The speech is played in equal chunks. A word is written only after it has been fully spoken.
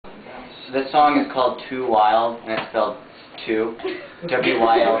This song is called Too Wild, and it's spelled two,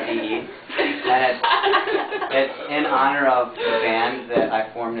 W-Y-L-D-E, and it's in honor of the band that I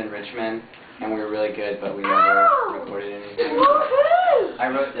formed in Richmond, and we were really good, but we never recorded anything.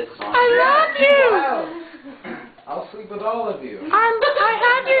 I wrote this song. I love you. Wow. I'll sleep with all of you. I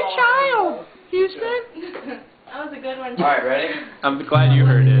had your child, Houston. That was a good one. All right, ready? I'm glad you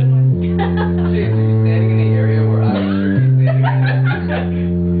heard it. James, are you standing in the area where I was sure you're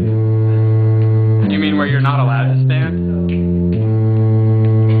standing? You mean where you're not allowed to stand?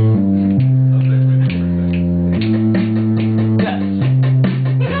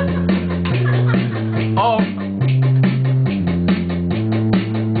 Oh.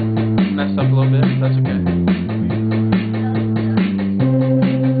 Messed up a little bit. That's okay.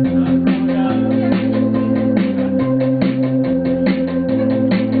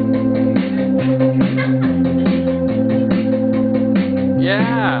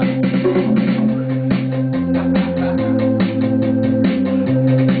 Yeah.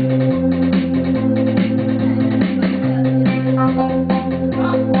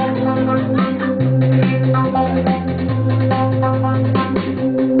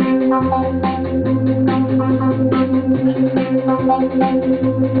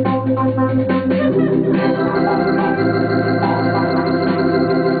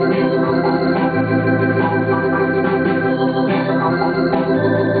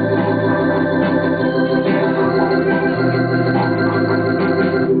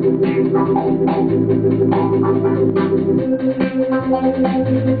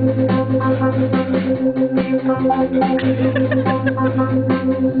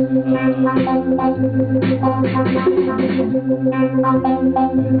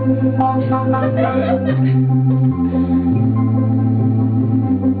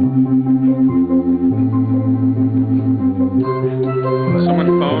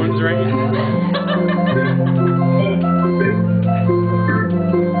 Someone's phone's ringing.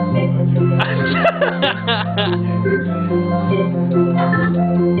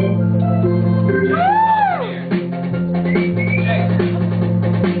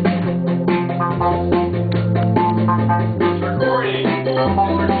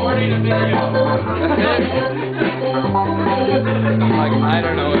 Recording a video. Like, I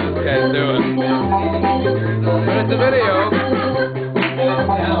don't know what this guy's doing. But it's a video.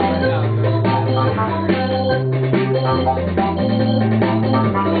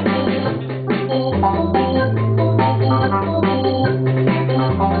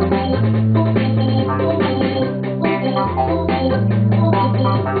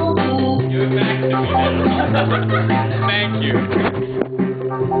 Give it back to me now. Thank you.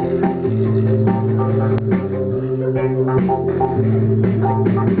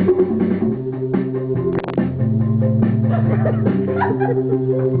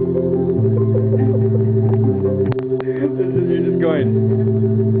 You're just going.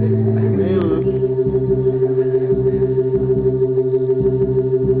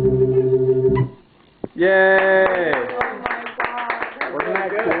 Yay! Wasn't that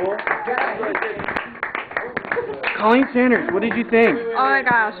cool? Colleen Sanders, what did you think? Oh my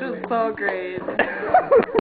gosh, it was so great.